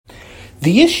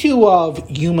The issue of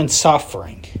human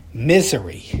suffering,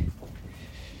 misery,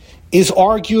 is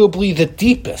arguably the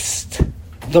deepest,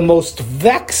 the most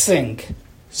vexing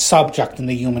subject in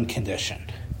the human condition.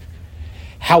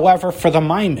 However, for the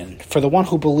Maimon, for the one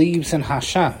who believes in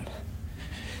Hashem,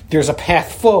 there's a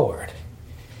path forward.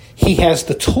 He has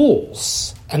the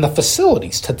tools and the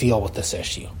facilities to deal with this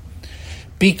issue.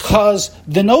 Because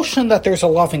the notion that there's a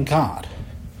loving God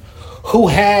who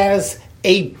has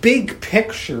a big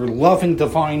picture, loving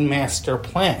divine master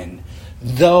plan,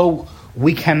 though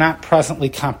we cannot presently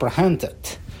comprehend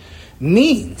it,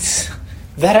 means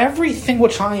that everything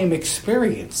which I am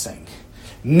experiencing,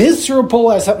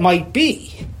 miserable as it might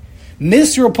be,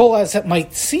 miserable as it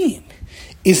might seem,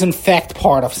 is in fact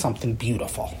part of something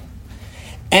beautiful.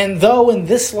 And though in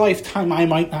this lifetime I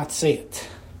might not see it,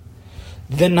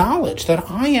 the knowledge that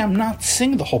I am not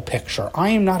seeing the whole picture, I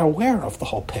am not aware of the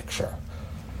whole picture,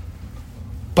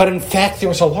 but in fact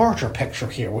there's a larger picture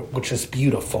here which is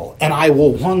beautiful, and I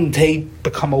will one day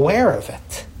become aware of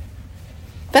it.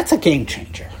 That's a game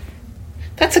changer.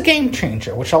 That's a game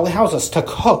changer which allows us to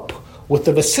cope with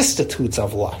the vicissitudes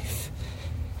of life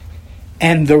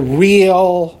and the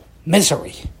real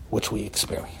misery which we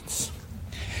experience.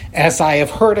 As I have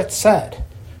heard it said,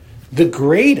 the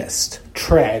greatest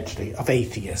tragedy of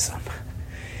atheism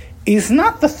is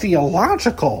not the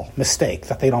theological mistake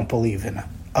that they don't believe in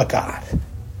a God,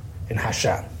 in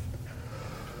Hashem,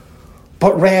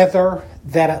 but rather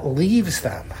that it leaves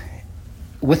them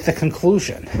with the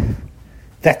conclusion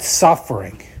that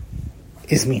suffering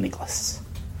is meaningless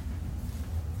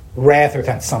rather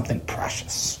than something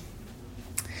precious.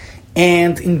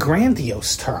 And in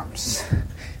grandiose terms,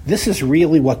 this is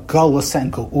really what Galus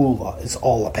and Geula is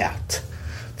all about.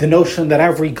 The notion that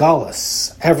every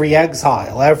Galus, every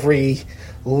exile, every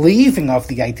leaving of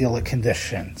the idyllic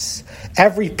conditions,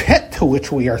 every pit to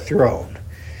which we are thrown,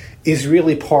 is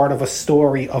really part of a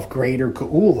story of greater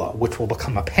Geula, which will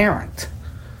become apparent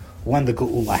when the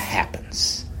Geula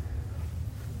happens.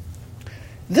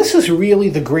 This is really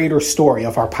the greater story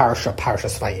of our parsha,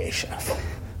 Parshas Vayeshev.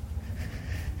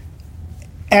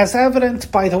 As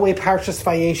evident by the way Parshas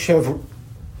Vayeshev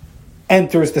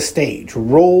enters the stage,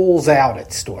 rolls out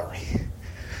its story.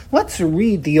 Let's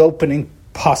read the opening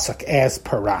pasuk as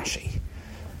per Rashi.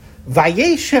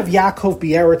 Vayeshev Yaakov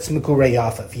b'eretz megurei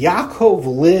aviv. Yaakov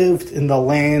lived in the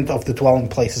land of the dwelling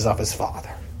places of his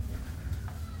father.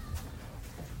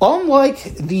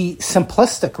 Unlike the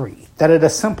simplistic read, that it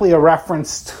is simply a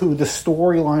reference to the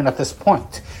storyline at this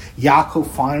point, Yaakov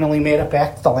finally made it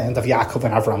back to the land of Yaakov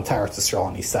and Avram to Eretz Yisrael,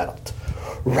 and he settled.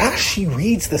 Rashi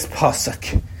reads this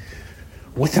pasuk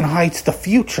with an eye to the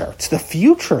future. It's the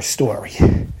future story.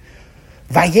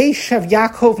 Vayeshev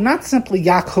Yaakov, not simply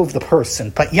Yaakov the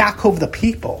person, but Yaakov the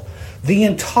people. The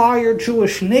entire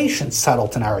Jewish nation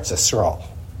settled in Eretz Yisrael.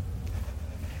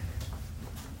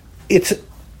 It's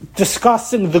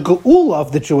discussing the Geula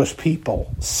of the Jewish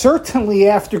people, certainly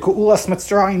after Geulas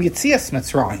Mitzrayim, Yetzias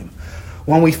Mitzrayim,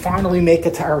 when we finally make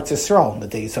it to Eretz Yisrael in the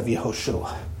days of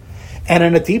Yehoshua. And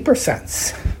in a deeper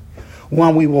sense,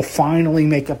 when we will finally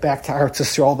make it back to Eretz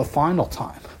Yisrael the final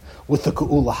time, with the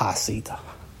Geula Hasida,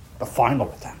 the final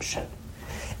redemption.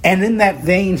 And in that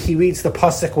vein, he reads the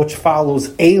pasuk which follows,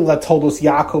 Eila told us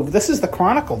Yaakov. This is the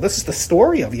chronicle, this is the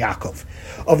story of Yaakov,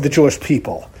 of the Jewish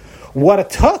people. What it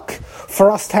took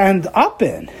for us to end up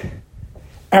in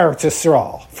Eretz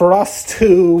Yisrael, for us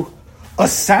to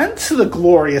ascend to the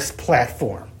glorious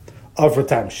platform of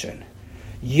redemption.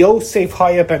 Yosef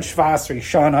Haya ben Shvas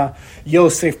Rishana.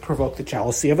 Yosef provoked the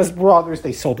jealousy of his brothers.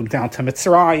 They sold him down to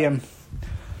Mitzrayim.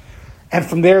 And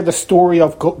from there, the story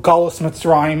of Galus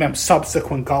Mitzrayim and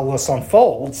subsequent Galus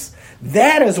unfolds.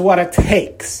 That is what it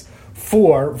takes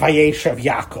for Vayeshev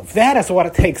Yaakov. That is what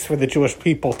it takes for the Jewish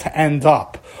people to end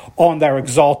up on their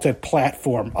exalted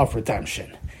platform of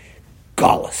redemption.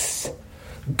 Galus.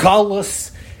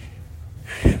 Galus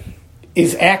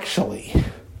is actually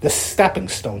the stepping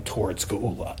stone towards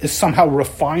Geula, is somehow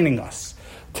refining us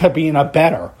to be in a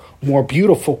better, more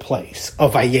beautiful place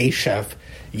of Vayeshev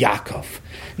Yaakov.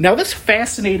 Now, this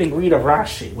fascinating read of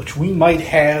Rashi, which we might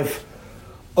have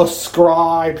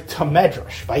ascribed to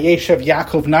Medrash, Vayeshev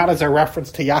Yaakov, not as a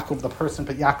reference to Yaakov the person,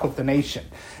 but Yaakov the nation,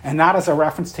 and not as a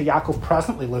reference to Yaakov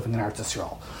presently living in Eretz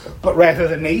Yisrael, but rather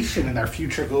the nation in their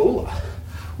future Geula.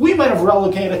 We might have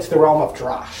relegated it to the realm of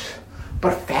Drash.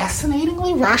 But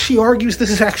fascinatingly, Rashi argues this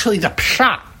is actually the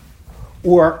pshat,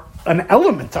 or an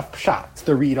element of pshat,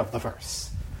 the read of the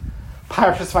verse.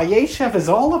 Parshas Vayeshev is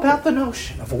all about the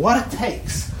notion of what it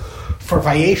takes for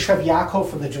Vayeshev Yaakov,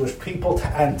 for the Jewish people, to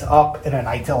end up in an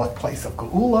idyllic place of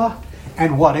Geula.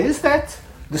 And what is that?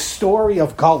 The story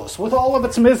of Galus, with all of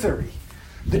its misery.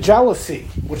 the jealousy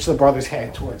which the brothers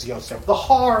had towards Yosef, the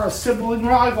horror of sibling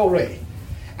rivalry,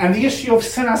 and the issue of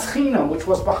sinas chinam, which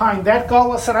was behind that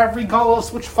galus and every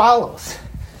galus which follows.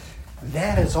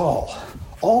 That is all.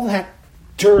 All that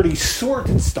dirty,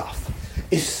 sordid stuff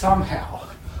is somehow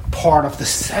part of the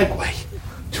segue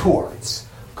towards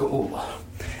Geula.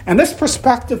 And this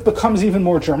perspective becomes even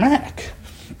more dramatic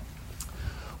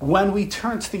when we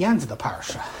turn to the end of the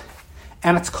parsha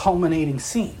and its culminating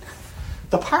scene.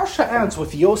 The parsha ends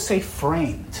with Yosef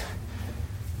framed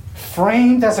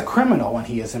as a criminal when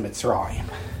he is in Mitzrayim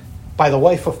by the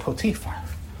wife of Potiphar,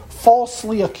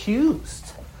 falsely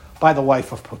accused by the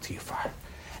wife of Potiphar,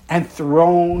 and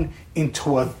thrown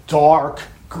into a dark,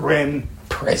 grim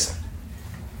prison.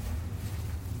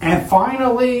 And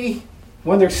finally,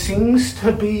 when there seems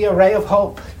to be a ray of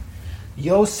hope,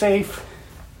 Yosef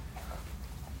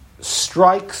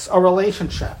strikes a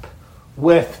relationship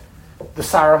with the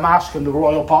Saramashkin, the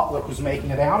royal butler who's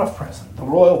making it out of prison. The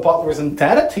royal butler is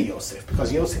indebted to Yosef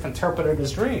because Yosef interpreted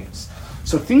his dreams.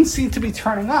 So things seem to be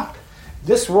turning up.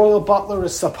 This royal butler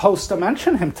is supposed to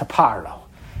mention him to Paro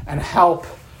and help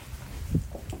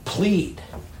plead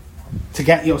to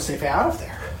get Yosef out of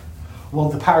there. Well,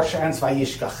 the parsha ends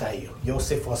Vayishkacheyu.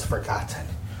 Yosef was forgotten.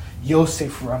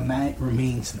 Yosef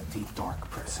remains in the deep, dark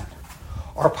prison.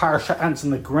 Our parsha ends in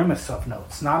the grimmest of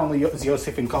notes. Not only is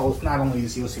Yosef in Golus, not only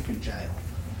is Yosef in jail,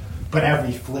 but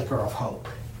every flicker of hope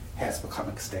has become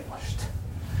extinguished.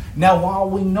 Now, while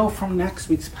we know from next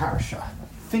week's parsha,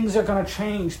 things are going to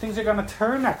change, things are going to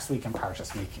turn next week in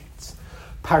Parshas Miketz.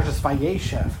 Parshas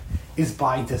Vayeshev is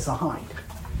by design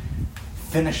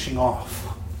finishing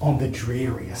off on the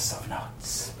dreariest of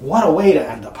notes. What a way to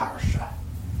end a parsha.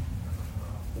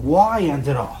 Why end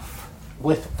it off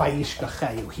with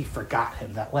Vayishkacheyu? He forgot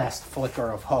him, that last flicker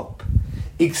of hope,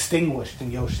 extinguished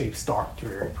in Yosef's dark,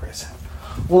 dreary prison.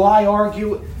 Well, I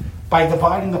argue by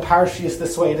dividing the parshas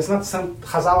this way, it is not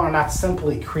Chazal are not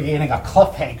simply creating a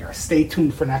cliffhanger. Stay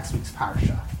tuned for next week's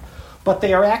parsha. But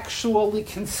they are actually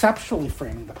conceptually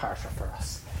framing the parsha for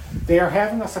us. They are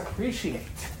having us appreciate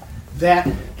that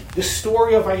the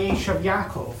story of Vayeshev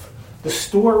Yaakov, the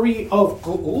story of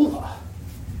Geula,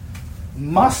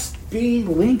 must be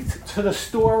linked to the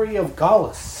story of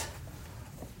Galus,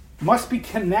 must be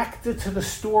connected to the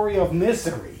story of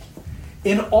misery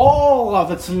in all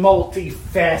of its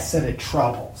multifaceted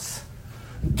troubles.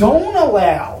 Don't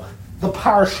allow the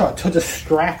parsha to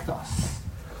distract us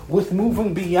with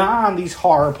moving beyond these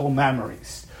horrible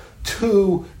memories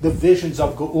to the visions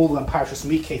of Geula and Parshas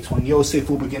Miketz, when Yosef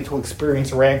will begin to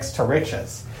experience rags to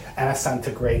riches and ascend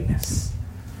to greatness.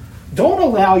 Don't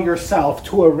allow yourself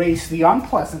to erase the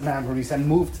unpleasant memories and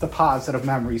move to the positive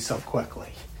memories so quickly.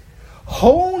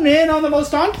 Hone in on the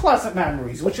most unpleasant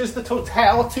memories, which is the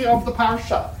totality of the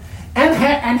parsha,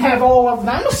 and have all of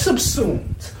them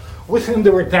subsumed within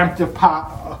the redemptive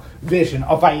vision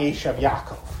of Vayeshev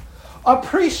Yaakov.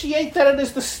 Appreciate that it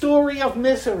is the story of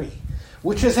misery,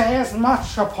 which is as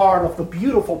much a part of the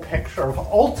beautiful picture of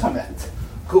ultimate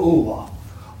Geula,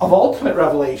 of ultimate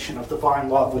revelation of divine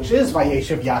love, which is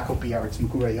Vayeshev Yaakov B'Eretz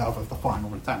Migureyav, of the final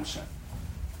redemption.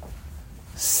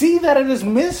 See that it is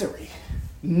misery,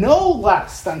 no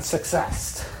less than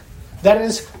success. That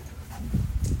is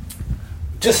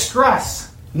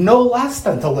distress, no less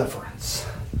than deliverance.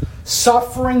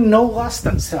 Suffering, no less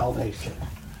than salvation,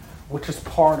 which is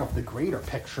part of the greater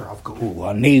picture of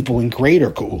Geula, enabling greater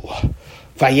Geula.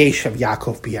 Vayeshev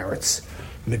Yaakov B'Eretz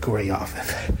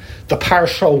Migureyav. The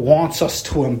parsha wants us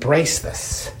to embrace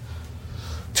this,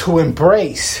 to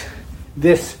embrace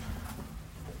this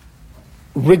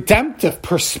redemptive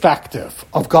perspective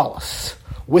of Galus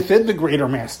within the greater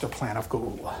master plan of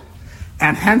Geula,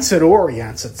 and hence it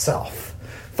orients itself.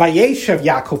 Vayeshev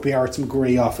Yaakov B'Eretz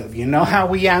Migureyav. You know how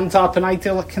we end up in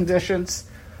idyllic conditions?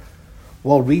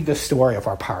 Well, read the story of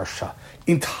our parsha.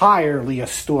 Entirely a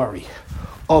story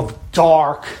of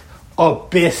dark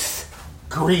abyss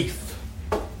grief,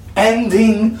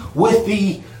 ending with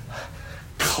the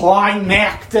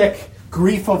climactic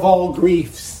grief of all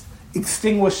griefs,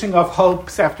 extinguishing of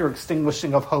hopes after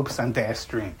extinguishing of hopes and dashed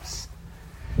dreams.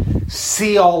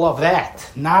 See all of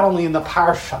that, not only in the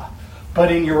parsha,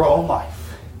 but in your own life.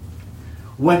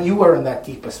 When you are in that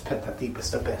deepest pit, that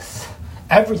deepest abyss,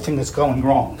 everything is going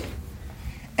wrong.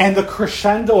 And the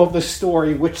crescendo of the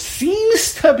story, which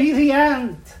seems to be the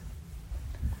end,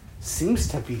 seems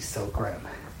to be so grim.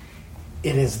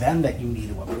 It is then that you need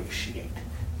to appreciate.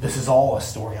 This is all a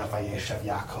story of Vayeshev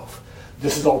Yaakov.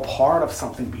 This is all part of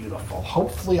something beautiful.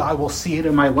 Hopefully I will see it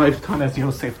in my lifetime as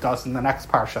Yosef does in the next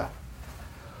parsha.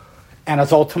 and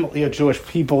as ultimately a Jewish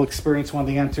people experience when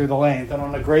they enter the land. Then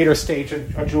on a greater stage,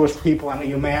 a Jewish people and a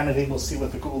humanity will see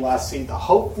what the Gula see.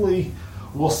 Hopefully,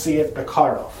 we'll see it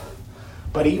Bekarov.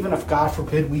 But even if, God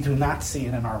forbid, we do not see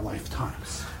it in our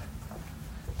lifetimes,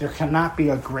 there cannot be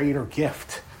a greater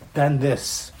gift than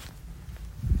this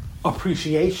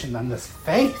appreciation, than this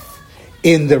faith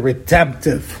in the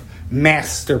redemptive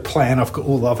master plan of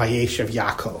Geula Vayeshev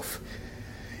Yaakov,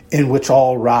 in which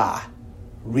all Ra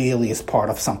really is part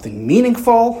of something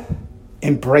meaningful,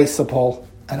 embraceable,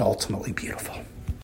 and ultimately beautiful.